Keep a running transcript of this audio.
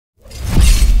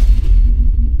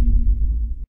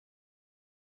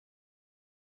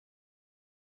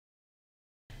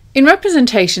In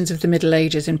representations of the Middle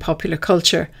Ages in popular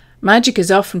culture, magic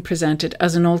is often presented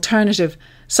as an alternative,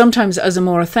 sometimes as a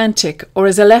more authentic or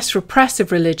as a less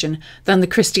repressive religion than the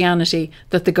Christianity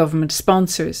that the government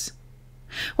sponsors.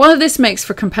 While this makes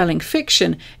for compelling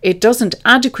fiction, it doesn't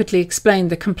adequately explain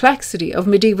the complexity of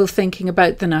medieval thinking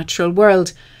about the natural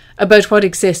world, about what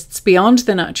exists beyond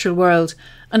the natural world,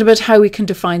 and about how we can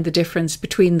define the difference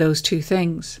between those two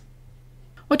things.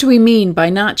 What do we mean by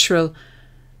natural?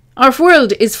 Our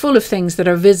world is full of things that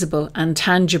are visible and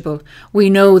tangible. We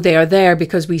know they are there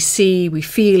because we see, we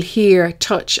feel, hear,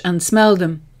 touch and smell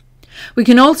them. We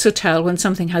can also tell when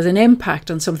something has an impact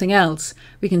on something else.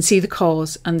 We can see the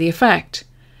cause and the effect.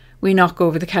 We knock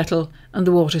over the kettle and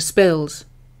the water spills.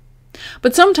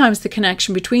 But sometimes the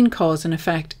connection between cause and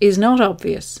effect is not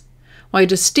obvious. Why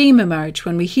does steam emerge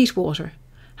when we heat water?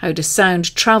 How does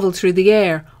sound travel through the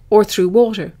air or through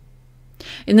water?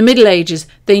 In the Middle Ages,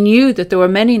 they knew that there were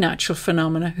many natural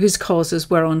phenomena whose causes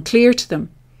were unclear to them.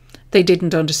 They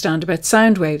didn't understand about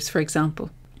sound waves, for example.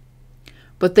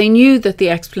 But they knew that the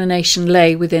explanation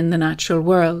lay within the natural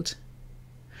world.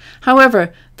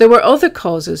 However, there were other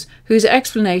causes whose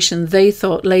explanation they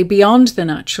thought lay beyond the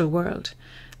natural world.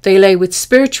 They lay with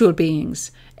spiritual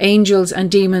beings, angels and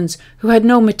demons who had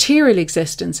no material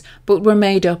existence but were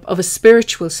made up of a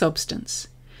spiritual substance.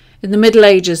 In the Middle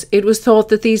Ages, it was thought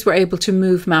that these were able to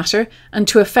move matter and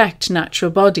to affect natural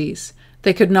bodies.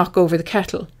 They could knock over the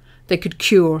kettle. They could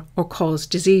cure or cause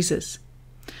diseases.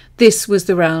 This was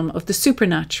the realm of the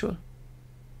supernatural.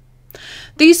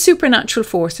 These supernatural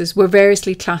forces were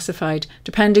variously classified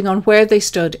depending on where they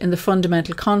stood in the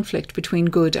fundamental conflict between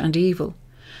good and evil.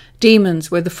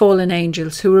 Demons were the fallen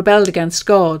angels who rebelled against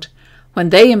God. When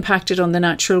they impacted on the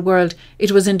natural world,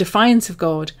 it was in defiance of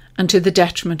God and to the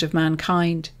detriment of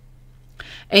mankind.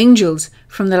 Angels,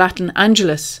 from the Latin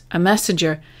angelus, a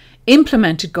messenger,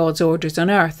 implemented God's orders on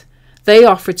earth. They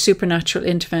offered supernatural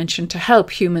intervention to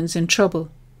help humans in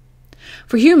trouble.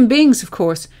 For human beings, of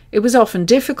course, it was often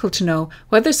difficult to know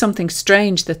whether something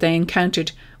strange that they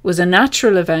encountered was a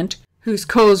natural event whose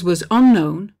cause was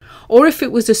unknown, or if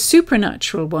it was a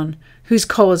supernatural one whose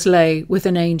cause lay with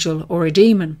an angel or a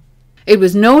demon. It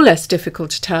was no less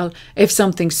difficult to tell if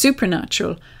something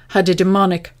supernatural had a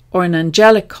demonic or an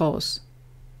angelic cause.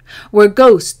 Were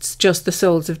ghosts just the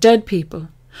souls of dead people?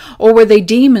 Or were they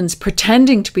demons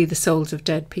pretending to be the souls of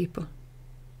dead people?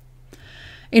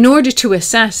 In order to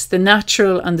assess the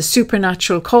natural and the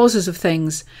supernatural causes of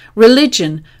things,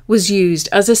 religion was used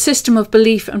as a system of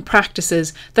belief and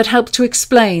practices that helped to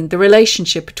explain the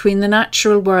relationship between the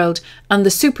natural world and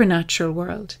the supernatural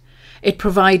world. It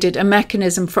provided a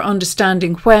mechanism for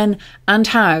understanding when and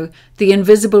how the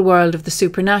invisible world of the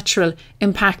supernatural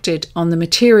impacted on the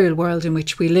material world in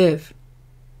which we live.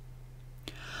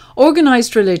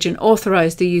 Organised religion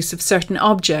authorised the use of certain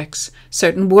objects,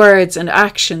 certain words and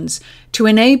actions to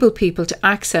enable people to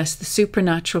access the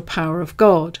supernatural power of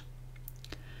God.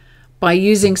 By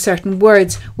using certain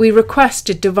words, we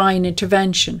requested divine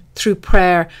intervention through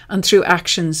prayer and through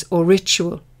actions or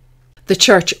ritual. The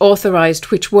Church authorised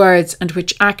which words and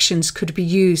which actions could be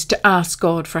used to ask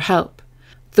God for help.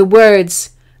 The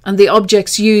words and the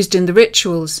objects used in the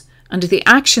rituals and the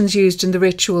actions used in the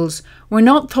rituals were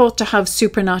not thought to have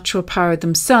supernatural power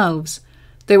themselves.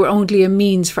 They were only a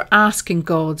means for asking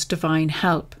God's divine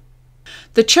help.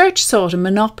 The Church sought a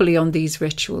monopoly on these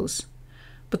rituals,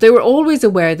 but they were always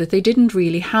aware that they didn't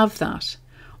really have that.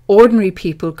 Ordinary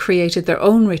people created their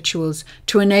own rituals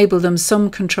to enable them some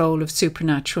control of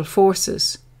supernatural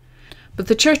forces. But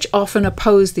the Church often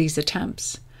opposed these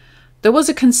attempts. There was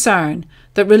a concern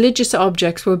that religious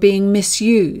objects were being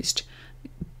misused,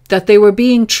 that they were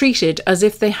being treated as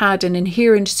if they had an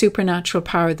inherent supernatural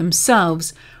power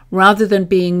themselves, rather than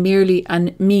being merely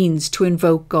a means to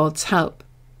invoke God's help.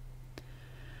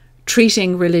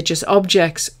 Treating religious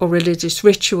objects or religious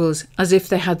rituals as if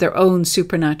they had their own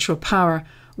supernatural power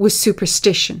was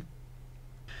superstition.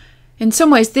 In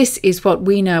some ways, this is what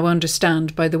we now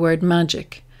understand by the word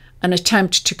magic, an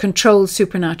attempt to control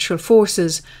supernatural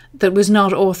forces that was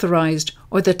not authorised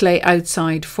or that lay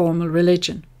outside formal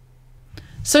religion.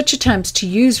 Such attempts to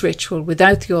use ritual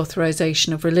without the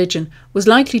authorisation of religion was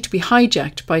likely to be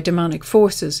hijacked by demonic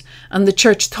forces, and the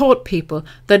Church taught people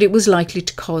that it was likely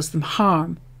to cause them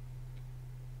harm.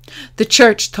 The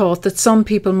Church thought that some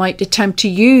people might attempt to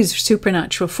use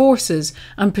supernatural forces,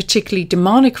 and particularly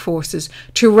demonic forces,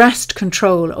 to wrest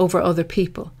control over other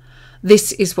people.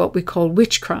 This is what we call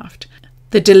witchcraft,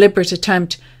 the deliberate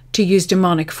attempt to use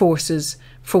demonic forces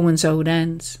for one's own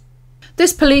ends.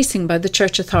 This policing by the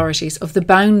church authorities of the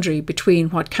boundary between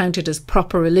what counted as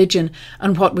proper religion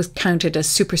and what was counted as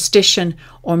superstition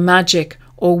or magic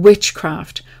or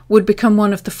witchcraft would become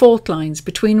one of the fault lines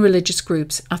between religious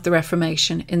groups at the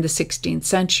Reformation in the 16th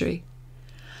century.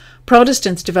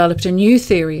 Protestants developed a new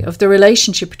theory of the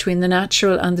relationship between the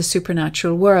natural and the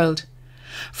supernatural world.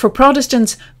 For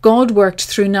Protestants, God worked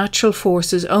through natural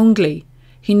forces only.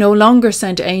 He no longer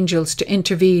sent angels to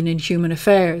intervene in human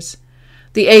affairs.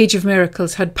 The age of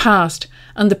miracles had passed,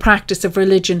 and the practice of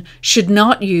religion should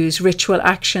not use ritual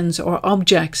actions or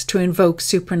objects to invoke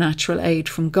supernatural aid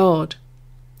from God.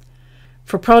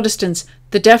 For Protestants,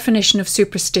 the definition of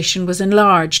superstition was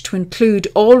enlarged to include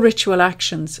all ritual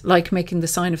actions, like making the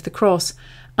sign of the cross,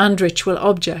 and ritual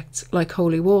objects, like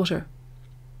holy water.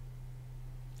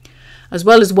 As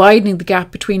well as widening the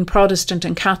gap between Protestant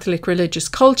and Catholic religious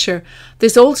culture,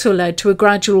 this also led to a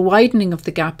gradual widening of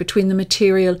the gap between the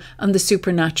material and the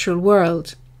supernatural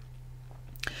world.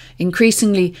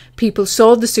 Increasingly, people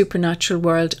saw the supernatural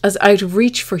world as out of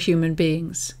reach for human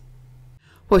beings.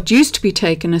 What used to be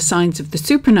taken as signs of the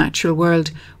supernatural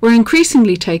world were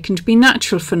increasingly taken to be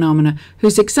natural phenomena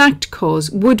whose exact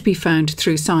cause would be found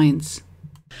through science.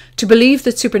 To believe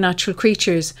that supernatural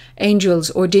creatures, angels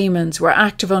or demons, were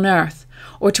active on earth,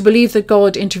 or to believe that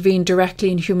God intervened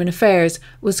directly in human affairs,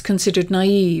 was considered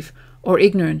naive or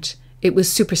ignorant. It was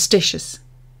superstitious.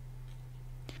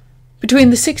 Between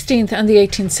the 16th and the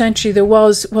 18th century there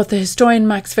was what the historian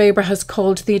Max Weber has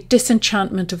called the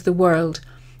disenchantment of the world,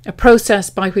 a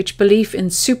process by which belief in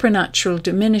supernatural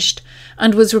diminished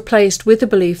and was replaced with the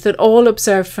belief that all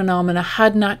observed phenomena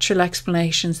had natural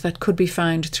explanations that could be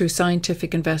found through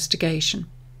scientific investigation.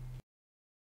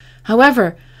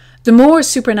 However, the more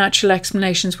supernatural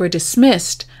explanations were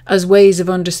dismissed as ways of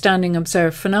understanding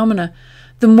observed phenomena,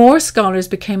 the more scholars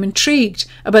became intrigued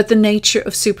about the nature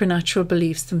of supernatural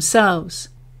beliefs themselves.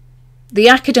 The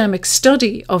academic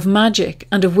study of magic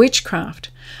and of witchcraft,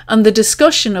 and the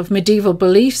discussion of medieval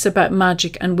beliefs about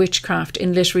magic and witchcraft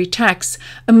in literary texts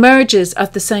emerges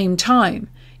at the same time,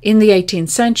 in the 18th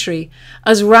century,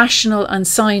 as rational and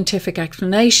scientific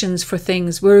explanations for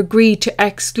things were agreed to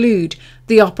exclude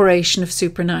the operation of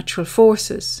supernatural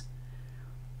forces.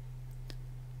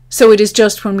 So it is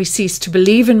just when we cease to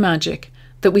believe in magic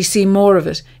that we see more of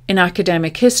it in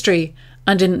academic history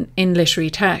and in literary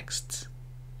texts.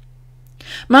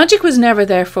 Magic was never,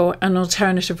 therefore, an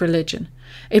alternative religion.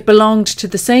 It belonged to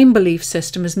the same belief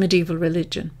system as medieval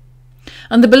religion.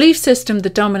 And the belief system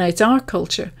that dominates our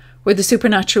culture, where the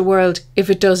supernatural world, if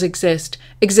it does exist,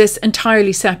 exists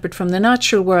entirely separate from the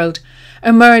natural world,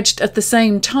 emerged at the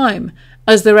same time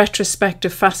as the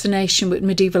retrospective fascination with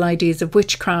medieval ideas of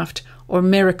witchcraft or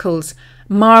miracles,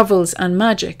 marvels and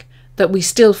magic that we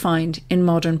still find in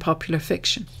modern popular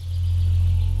fiction.